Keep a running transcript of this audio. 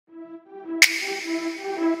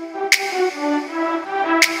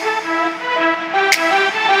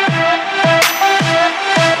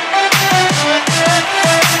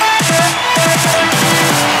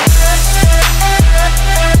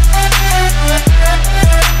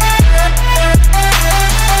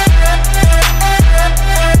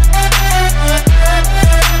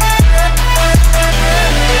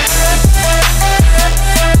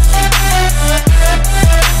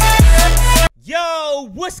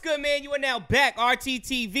good, man? You are now back.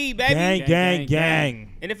 RTTV, baby.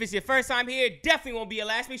 Gang. And if it's your first time here, definitely won't be your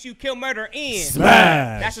last. Make sure you kill, murder, and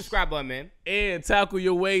Smash that subscribe button, man. And tackle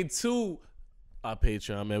your way to our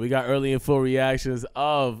Patreon, man. We got early and full reactions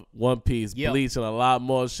of One Piece, Bleach, and a lot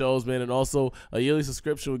more shows, man. And also, a yearly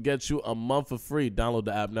subscription will get you a month for free. Download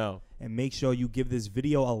the app now. And make sure you give this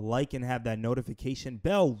video a like and have that notification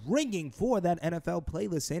bell ringing for that NFL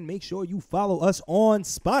playlist. And make sure you follow us on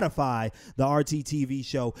Spotify, the RTTV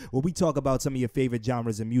show, where we talk about some of your favorite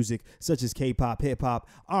genres of music, such as K-pop, hip-hop,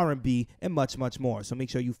 R&B, and much, much more. So make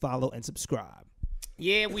sure you follow and subscribe.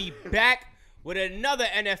 Yeah, we back with another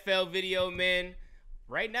NFL video, man.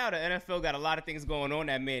 Right now, the NFL got a lot of things going on.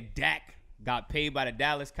 That man Dak got paid by the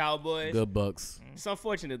Dallas Cowboys. Good bucks. It's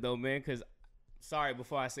unfortunate, though, man, because sorry,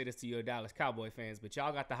 before I say this to your Dallas Cowboy fans, but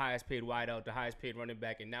y'all got the highest paid wideout, the highest paid running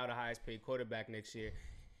back, and now the highest paid quarterback next year.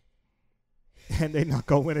 And they not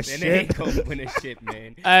gonna win a And shit. they ain't gonna win a shit,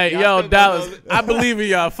 man. Hey, Y'all yo, Dallas, I believe in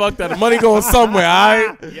y'all. Fuck that. The money going somewhere,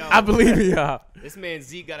 all right? Yo, I believe in y'all. This man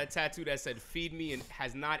Zeke got a tattoo that said "Feed me" and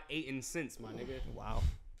has not eaten since, my nigga. Wow.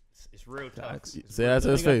 It's real tough. Say that to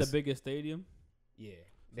his They got face. the biggest stadium. Yeah,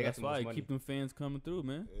 they That's got the most why money. keeping fans coming through,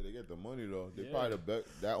 man. Yeah, they get the money though. They probably the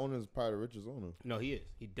best. That owner is probably the richest owner. No, he is.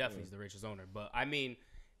 He definitely is the richest owner. But I mean,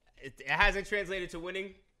 it hasn't translated to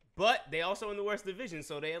winning. But they also in the worst division,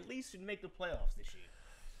 so they at least should make the playoffs this year.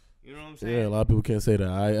 You know what I'm saying? Yeah, a lot of people can't say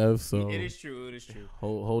that. IF, so It is true. It is true.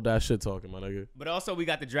 hold that shit talking, my nigga. But also, we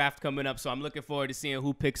got the draft coming up, so I'm looking forward to seeing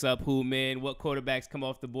who picks up who, man. What quarterbacks come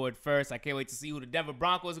off the board first. I can't wait to see who the Denver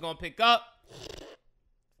Broncos are going to pick up.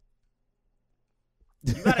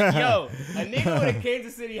 You gotta, yo, a nigga with a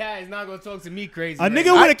Kansas City hat is not going to talk to me crazy. A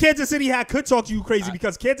nigga with a Kansas City hat could talk to you crazy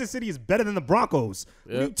because Kansas City is better than the Broncos.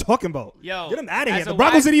 What are you talking about? Yo, get them out of here. as The a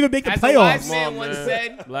Broncos wise- didn't even make the as a wise playoffs. man once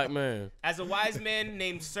said, Black man. as a wise man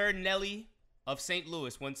named Sir Nelly of St.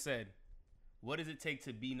 Louis once said, what does it take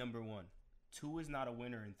to be number one? 2 is not a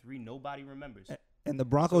winner, and 3, nobody remembers. And the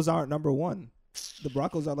Broncos aren't number one. The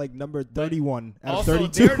Broncos are like number 31 out of Also,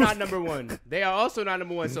 32. they're not number one. They are also not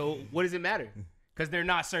number one, so what does it matter? Because they're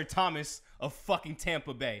not Sir Thomas of fucking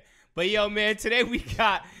Tampa Bay. But, yo, man, today we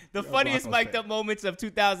got the funniest mic'd up moments of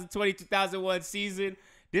 2020-2021 season.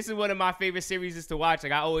 This is one of my favorite series to watch.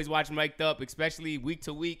 Like, I always watch Mic'd Up, especially week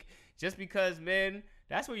to week, just because, man,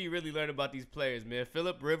 that's where you really learn about these players, man.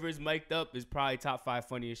 Phillip Rivers Mic'd Up is probably top 5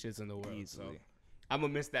 funniest shits in the world. So I'm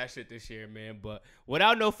going to miss that shit this year, man. But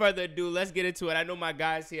without no further ado, let's get into it. I know my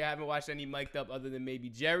guys here haven't watched any Mic'd Up other than maybe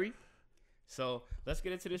Jerry. So let's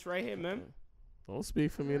get into this right here, man. Don't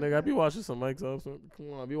speak for me, nigga. I be watching some mics ups. Come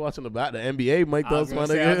on, I be watching the NBA mic I was ups, my gonna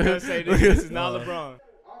say, I was nigga. gonna say this is not LeBron.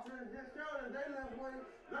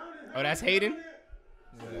 Oh, that's Hayden?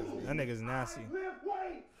 That nigga's nasty.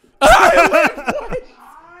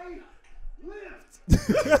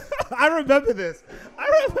 I remember this.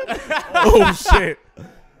 Oh, shit.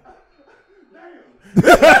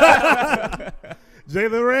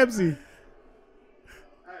 Jalen Ramsey.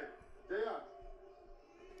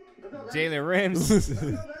 Jalen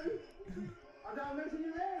Ramsey.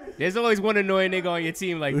 There's always one annoying nigga on your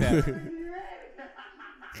team like that.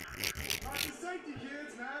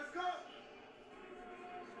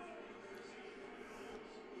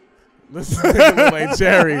 This nigga like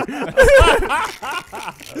Jerry.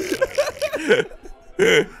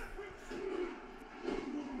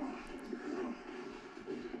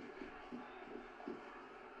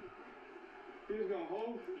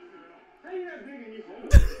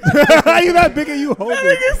 How you that big and you hold That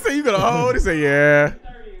it? nigga say you gonna hold. He say, yeah.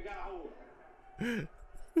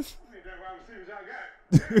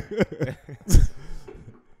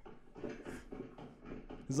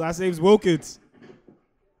 His last name's Wilkins.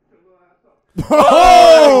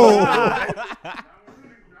 Oh!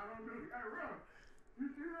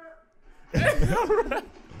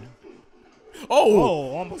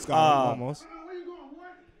 Oh, almost got him. Almost.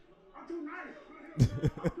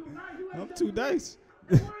 I'm too nice.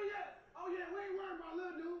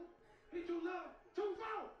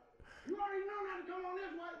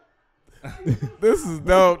 This is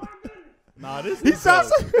dope. Nah, this He is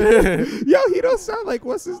sounds dope. like, yo, he don't sound like,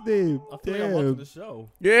 what's his name? I feel like I'm watching Damn. the show.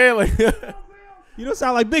 Yeah, like. You don't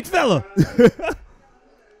sound like Big Fella.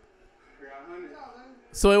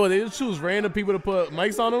 So wait, what, they just choose random people to put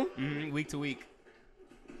mics on them? Mm-hmm, week to week.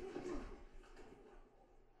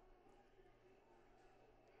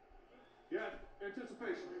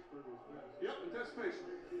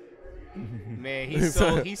 Man,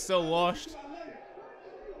 he's so washed.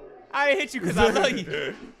 I didn't hit you because I love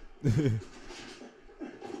you.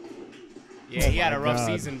 Yeah, he had a rough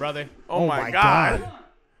season, brother. Oh, my God.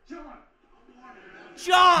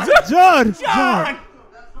 John! John! John!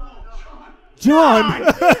 John.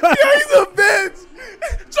 He's a bitch.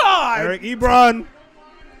 John. Eric Ebron.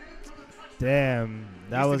 Damn.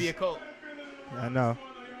 That Used was. to be a Colt. I know.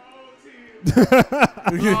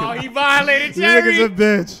 Oh, he violated You Jerry. nigga's a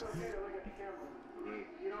bitch.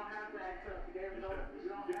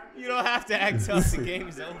 You don't have to act tough. The game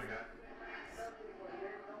is over.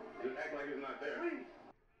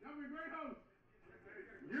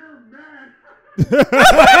 That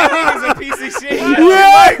nigga's a piece of shit. He don't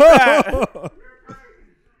like that.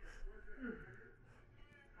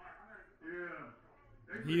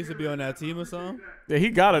 He used to be on that team or something. Yeah, he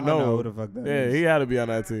gotta I know know. who the fuck that Yeah, is. he had to be on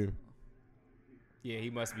that team. Yeah,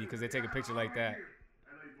 he must be because they take a picture like that.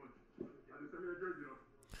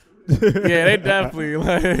 Yeah, they definitely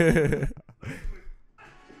like.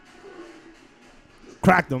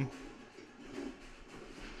 Cracked him.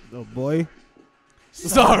 Oh boy.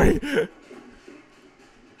 Sorry.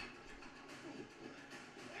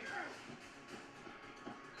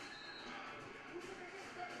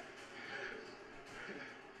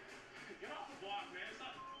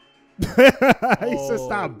 He said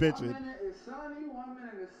stop bitching.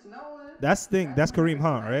 That's Kareem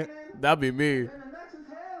Hunt, right? That'd be me.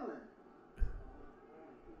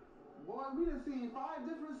 We done seen 5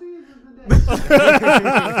 different seasons today.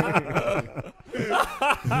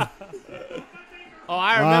 Oh,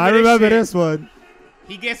 I I remember, remember this this one.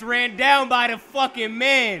 He gets ran down by the fucking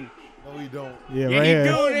man. No, we don't. Yeah, Yeah, right he here. do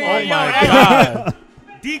it. Oh Yo, my that god.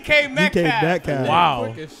 DK Metcalf. DK Metcalf. Wow.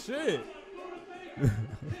 Quick as shit.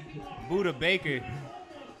 Buda Baker.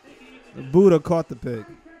 Buddha caught the pick.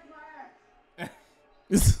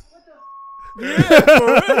 Yeah, for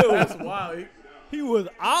real. That's wild. He was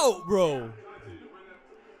out, bro.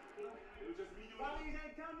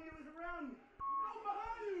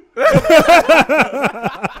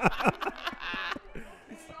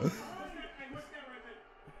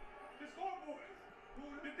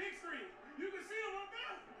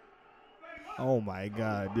 Oh my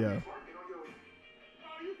god, yeah.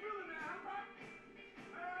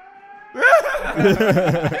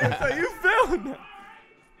 So you feeling that?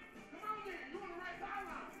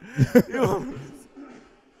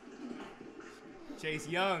 Chase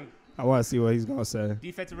Young, I want to see what he's gonna say.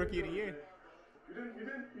 defensive rookie of the year.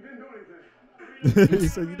 He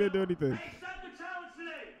said you didn't do anything.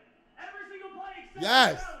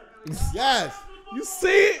 Yes. Yes. You see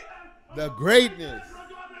it? The greatness.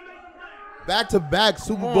 Back-to-back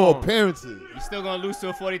Super Bowl appearances. You still gonna lose to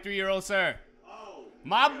a 43-year-old, sir?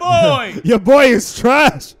 My boy. Your boy is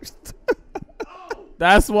trash.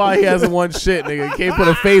 That's why he hasn't won shit, nigga. He can't put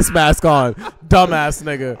a face mask on. Dumbass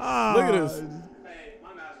nigga. Look at this.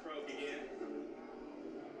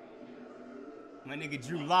 My nigga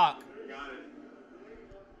Drew Lock.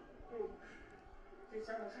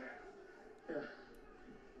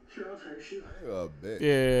 You're a bitch.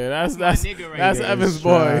 Yeah, that's my nigga right that's there. Evan's He's boy.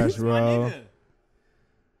 trash, My bro.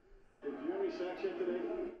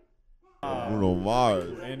 nigga. Bruno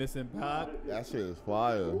Mars. Anderson Pop. That shit is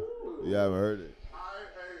fire. You haven't heard it.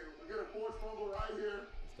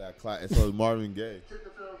 It's that class. It's so Marvin Gaye.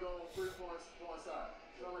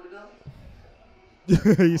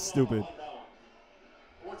 He's stupid.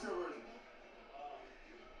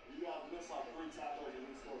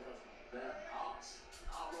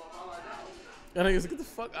 That nigga, get the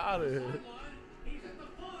fuck out of here. I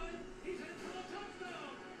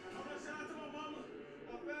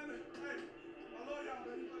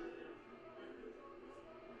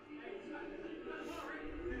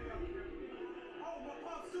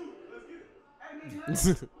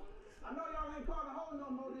know y'all ain't calling home no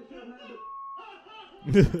more this year, man.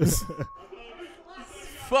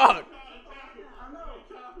 Fuck. I know.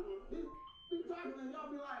 He talking and y'all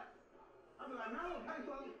be like, I'll be like, no, pay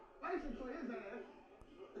for his ass.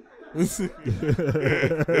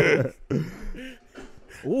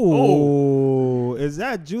 Ooh, is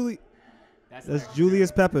that Julie? That's That's Julius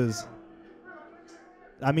Peppers.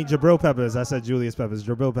 I mean Jabril Peppers. I said Julius Peppers.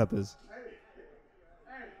 Jabril Peppers.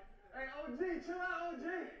 Hey, OG, chill out,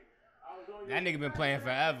 OG. that nigga been playing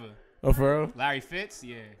forever. Oh, for real? Larry Fitz,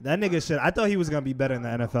 yeah. That nigga shit. I thought he was gonna be better in the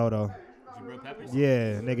NFL though. Jabril Peppers.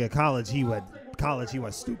 Yeah, nigga. College he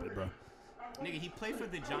was stupid, bro. Nigga, he played for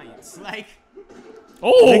the Giants. Like,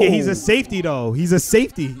 Oh, Nigga, he's a safety though. He's a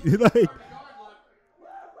safety. Like,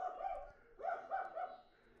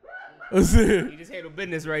 he just handled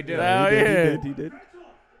business right there. Hell he yeah. did. He did.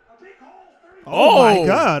 Oh my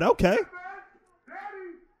God. Okay.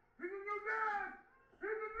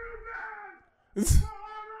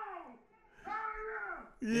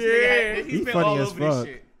 Yeah. He's He been funny all as over this fuck.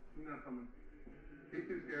 shit.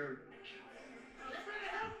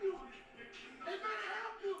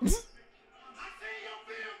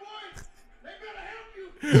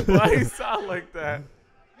 Why he sound like that?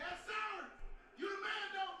 Yes, sir. You the man,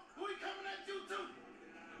 though. Who he coming at you, too?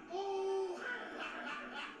 Ooh.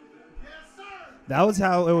 Yes, sir. That was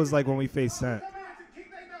how it was like when we faced Scent. Come on, kick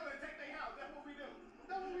they know and take they house. That's what we do.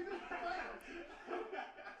 That's what we do.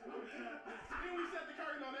 Then we set the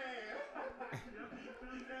curtain on their ass.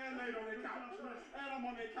 And laid on their couch. And I'm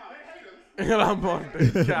on their couch. They hate us. And I'm on the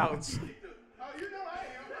couch. Oh, you know I am.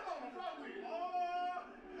 Come on the floor with you. Oh,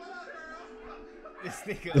 what up, girl? This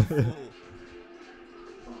nigga a fool.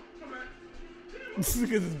 Come on. This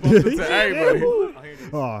nigga just bumped into everybody. Oh, here it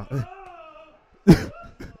is. Oh.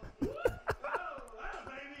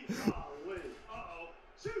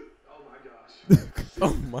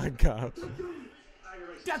 Oh my god.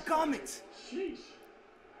 Dadgummit.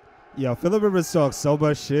 Yo, Phillip Rivers talks so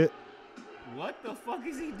much shit. What the fuck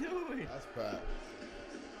is he doing? That's Pat.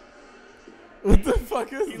 What the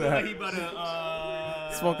fuck is He look like that? he about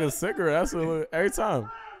to Smoking a cigarette. That's what it look- every time.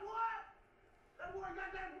 That boy got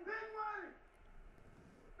that big money.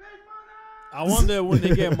 Big money. I wonder when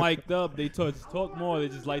they get mic'd up, they talk more. They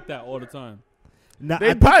just like that all the time. Nah,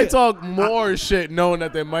 They probably talk more shit knowing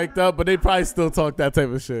that they're mic'd up, but they probably still talk that type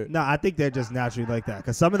of shit. No, I think they're just naturally like that.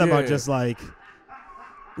 Because some of them are Yeah. just like,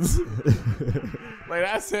 Like,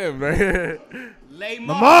 that's him, right? Lay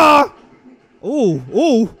Mama! Ooh,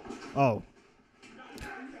 ooh. Oh.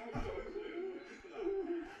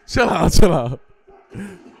 Chill out.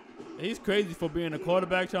 He's crazy for being a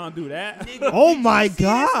quarterback trying to do that. Nigga, Oh did you my see this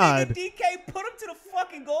God. nigga DK put him to the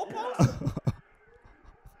fucking goalpost.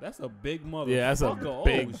 That's a big mother. Yeah, that's a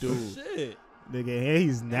big dude. Shit. Nigga,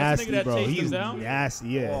 he's nasty, that bro. chased him He's down? nasty,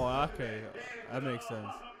 yeah. Oh, okay. That makes sense.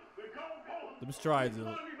 Them strides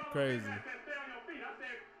are crazy.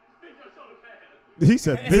 He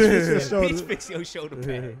said, bitch, fix your shoulder. Bitch, fix your shoulder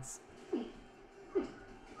pads.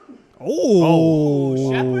 Oh.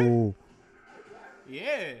 Shepard?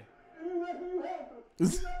 Yeah. You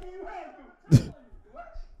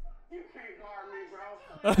can't guard me, bro.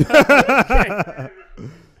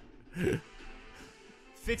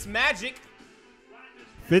 Fitz magic.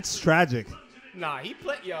 Fitz tragic. Nah, he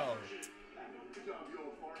play yo.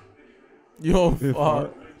 Yo,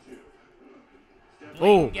 fart.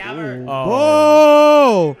 Oh. Galler.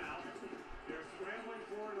 Oh.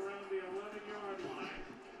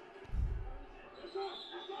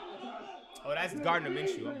 Oh, that's Gardner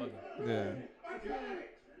Minshew. I'm bugging. Yeah.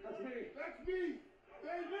 That's me. Thank you.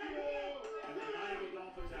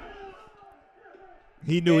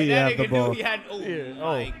 He knew he that had the nigga ball. knew he had. Oh Yeah,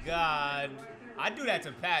 my god. I do that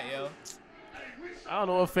to Pat, yo. I don't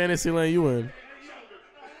know what fantasy lane you in.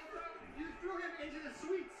 You threw him into the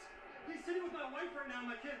suites. He's sitting with my wife right now, and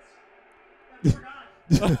my kids.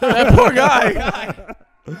 That poor guy. That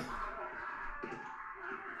poor guy.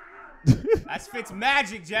 That's Fitz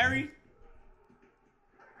magic, Jerry.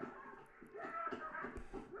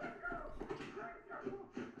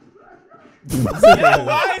 Yo,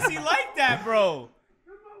 why is he like that, bro?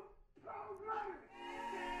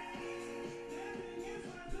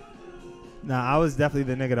 Nah, I was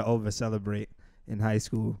definitely the nigga to over celebrate in high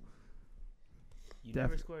school. You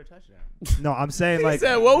never scored a touchdown. No, I'm saying He like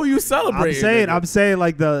said, what were you celebrating? I'm saying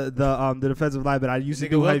like the defensive line, but I used to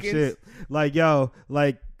Nigga do hype Wilkins? shit. Like yo,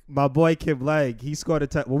 like my boy Kim Leg, he scored a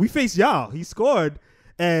touchdown. Well, we faced y'all. He scored,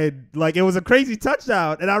 and like it was a crazy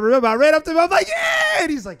touchdown. And I remember I ran up to him. I'm like, yeah,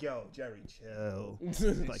 and he's like, yo, Jerry, chill.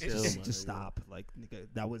 Like Chill, just my stop. Like nigga,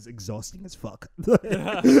 that was exhausting as fuck.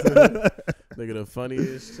 Nigga, the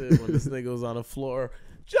funniest shit when this nigga was on the floor.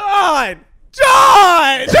 John! Come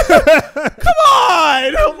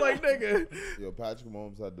on! I'm like, nigga. Yo, Patrick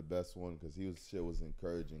Mahomes had the best one because shit was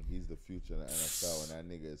encouraging. He's the future in the NFL, and that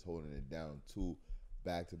nigga is holding it down. 2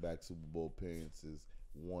 back-to-back Super Bowl appearances,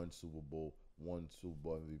 1 Super Bowl, 1 Super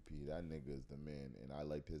Bowl MVP. That nigga is the man, and I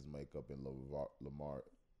liked his makeup in Lamar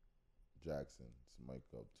Jackson's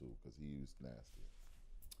makeup too because he was nasty.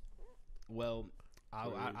 Well,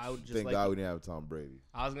 I would just Thank like. God we didn't have Tom Brady.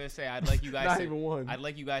 I was gonna say I'd like you guys. Not to, even one. I'd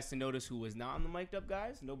like you guys to notice who was not on the mic'd up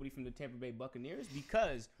guys. Nobody from the Tampa Bay Buccaneers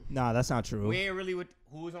because Nah, that's not true. we ain't really with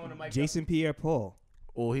who was on the mic'd Jason Pierre-Paul.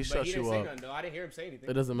 Oh, he up. But shut he didn't you say up. nothing though. I didn't hear him say anything.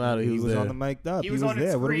 It doesn't matter. He He was was there. on the mic'd up. He was on the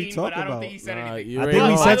there. screen, What are we but talking I don't about? think he said Nah, anything. you I already think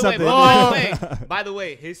we know. said something. By the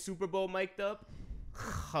way, his Super Bowl mic'd up,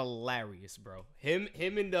 hilarious, bro. Him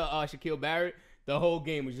and the Shaquille Barrett, the whole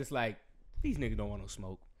game was just like, these niggas don't want no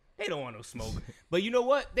smoke. They don't want no smoke. But you know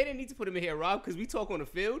what? They didn't need to put him in here, Rob, because we talk on the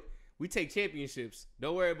field. We take championships.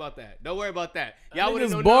 Don't worry about that. Don't worry about that. Y'all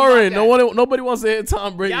wouldn't It's know boring. nothing about that. Nobody wants to hear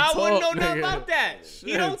Tom Brady Y'all talk. wouldn't know nothing nigga. about that.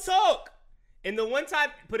 He Shit. don't talk. And the one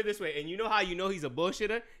time, put it this way, and you know how you know he's a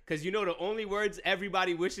bullshitter? Because you know the only words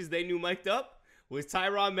everybody wishes they knew mic'd up was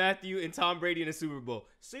Tyrann Mathieu and Tom Brady in the Super Bowl.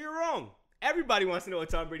 So you're wrong. Everybody wants to know what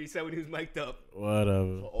Tom Brady said when he was mic'd up.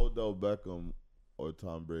 Whatever. So Odell Beckham or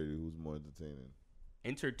Tom Brady, who's more entertaining?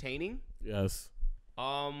 Entertaining? Yes. That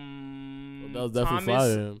was Thomas definitely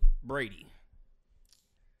fire. Brady.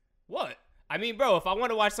 What? I mean, bro, if I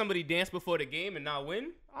want to watch somebody dance before the game and not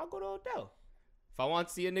win, I'll go to Odell. If I want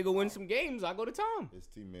to see a nigga win some games, I'll go to Tom. His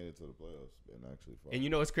team made it to the playoffs and actually fought. And you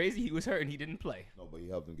know what's crazy? He was hurt and he didn't play. No, but he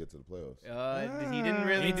helped them get to the playoffs. He didn't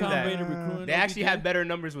really Ain't do Tom Brady that. recruiting They actually OBJ? had better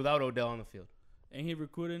numbers without Odell on the field. Ain't he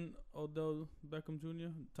recruiting Odell Beckham Jr.,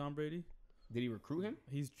 Tom Brady? Did he recruit him?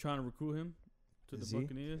 He's trying to recruit him to Is the he?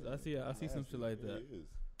 Buccaneers. I see some shit like that. He is.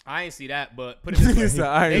 I ain't see that, but put it this way.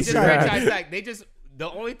 I They ain't just see that. franchise tag. The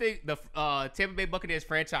only thing, the Tampa Bay Buccaneers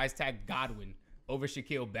franchise tagged Godwin over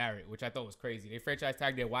Shaquille Barrett, which I thought was crazy. They franchise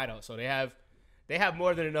tagged their wideout, so they have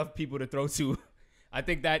more than enough people to throw to. I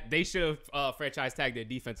think that they should have franchise tagged their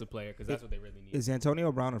defensive player because that's what they really need. Is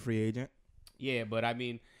Antonio Brown a free agent? Yeah, but I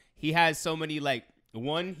mean, he has so many, like,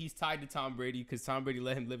 one, he's tied to Tom Brady because Tom Brady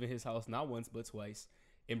let him live in his house not once but twice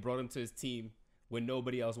and brought him to his team when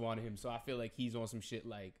nobody else wanted him. So I feel like he's on some shit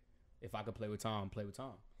like, if I could play with Tom, play with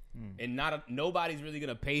Tom. And nobody's really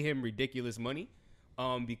gonna pay him ridiculous money,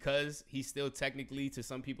 because he's still technically to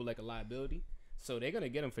some people like a liability. So they're gonna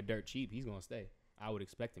get him for dirt cheap. He's gonna stay. I would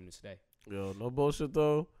expect him to stay. Yo, no bullshit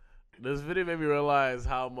though. This video made me realize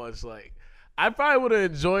how much I probably would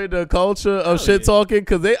have enjoyed the culture of shit talking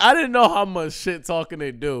because I didn't know how much shit talking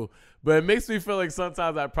they do. But it makes me feel like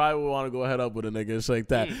sometimes I probably would want to go head up with a nigga and shit like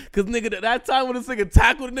that. Cause nigga, that time when this nigga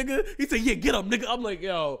tackled a nigga, he said, "Yeah, get up, nigga." I'm like,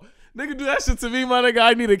 yo. Nigga, do that shit to me, my nigga.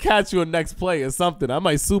 I need to catch you a next play or something. I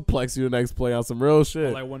might suplex you the next play on some real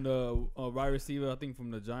shit. Like when the wide receiver, I think from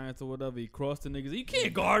the Giants or whatever, he crossed the niggas. You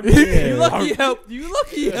can't guard me. You lucky he helped you. You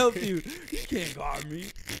lucky he helped you. You can't guard me.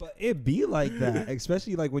 But it be like that,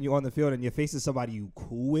 especially like when you're on the field and you're facing somebody you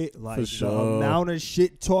cool with. Like For the sure. amount of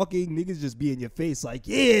shit talking, niggas just be in your face. Like,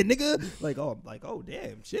 yeah, nigga. Like, oh,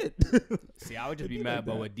 damn, shit. See, I would just be mad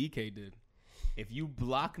about what DK did. If you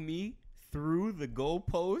block me through the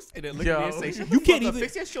goalpost and then look at me and say, You can't even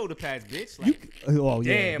fix your shoulder pads, bitch. Like, oh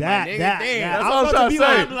yeah, damn, my nigga, damn. That's what I'm trying to say.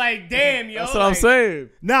 I'm like, damn, yo. That's what I'm saying.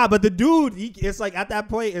 Nah, but the dude, it's like at that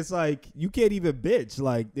point, it's like you can't even bitch.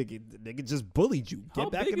 Like nigga just bullied you. Get How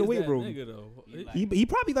back big in the is weight that room. nigga, though? He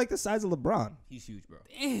probably like the size of LeBron. He's huge, bro.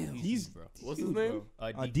 Damn. He's bro. What's his name?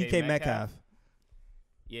 DK Metcalf.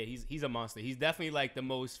 Yeah, he's a monster. He's definitely like the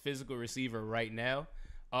most physical receiver right now.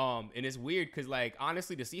 And it's weird because, like,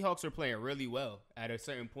 honestly, the Seahawks were playing really well at a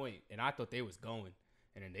certain point, and I thought they was going,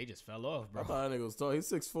 and then they just fell off, bro. I thought that nigga was tall. He's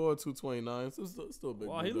 6'4", 229. So still big.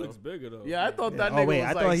 Wow, he looks bigger though. Yeah, I thought that Oh, nigga wait, was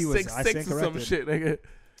I like thought he was- 6'6" I stand or some corrected. shit, nigga.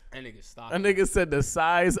 That nigga stopped. That nigga said the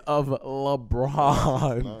size of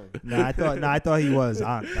LeBron. I thought he was.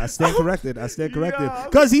 I stand corrected.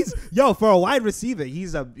 Cause he's for a wide receiver,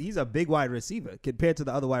 he's a big wide receiver compared to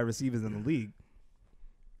the other wide receivers in the league.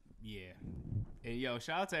 Yeah. And yo,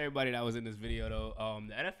 shout out to everybody that was in this video though.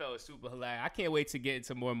 The NFL is super hilarious. I can't wait to get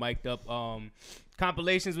into more mic'd up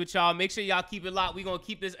compilations with y'all. Make sure y'all keep it locked. We gonna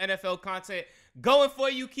keep this NFL content going for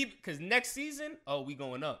you. Cause next season, we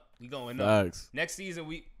going up. We going up. Facts. Next season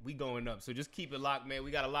we going up. So just keep it locked, man. We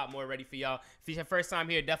got a lot more ready for y'all. If it's your first time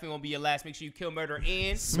here, definitely won't be your last. Make sure you kill, murder,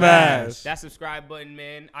 and Smash. that subscribe button,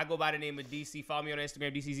 man. I go by the name of DC. Follow me on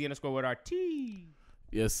Instagram, DCZ_RT.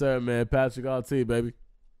 Yes, sir, man. Patricrt, baby.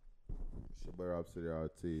 It's your boy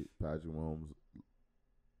Robcityrt, Patrick Mahomes,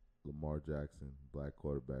 Lamar Jackson, Black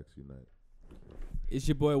Quarterbacks Unite. It's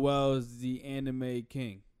your boy Wells, the anime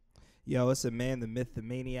king. Yo, it's a man, the myth, the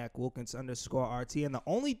maniac, Wilkins _RT. And the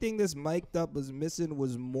only thing this mic'd up was missing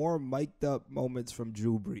was more mic'd up moments from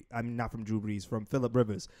Drew Brees. I mean, not from Drew Brees, from Phillip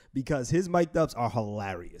Rivers. Because his mic'd ups are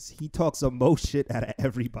hilarious. He talks the most shit out of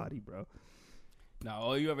everybody, bro. Now,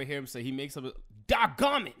 all you ever hear him say, he makes up a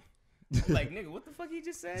doggone it. Like, nigga, what the fuck he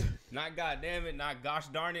just said? Not goddamn it, not gosh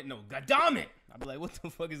darn it, no, goddamn it. I'd be like, what the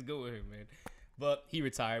fuck is good with him, man? But he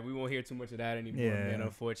retired. We won't hear too much of that anymore, man,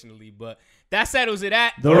 unfortunately. But that settles it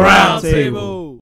at The Round Table.